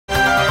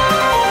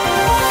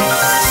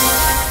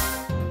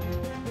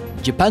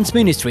Japan's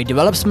ministry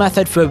develops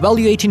method for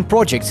evaluating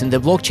projects in the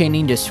blockchain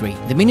industry.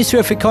 The Ministry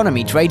of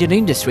Economy, Trade and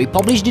Industry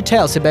published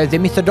details about the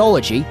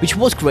methodology, which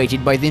was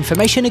created by the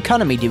Information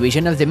Economy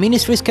Division of the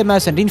Ministry's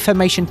Commerce and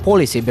Information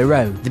Policy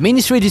Bureau. The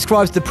ministry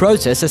describes the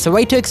process as a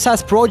way to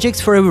access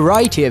projects for a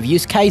variety of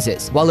use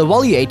cases, while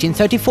evaluating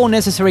 34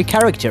 necessary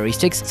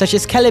characteristics such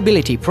as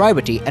scalability,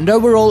 privacy, and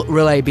overall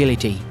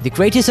reliability. The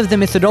creators of the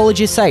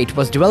methodology say it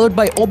was developed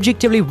by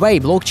objectively weigh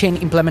blockchain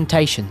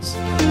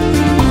implementations.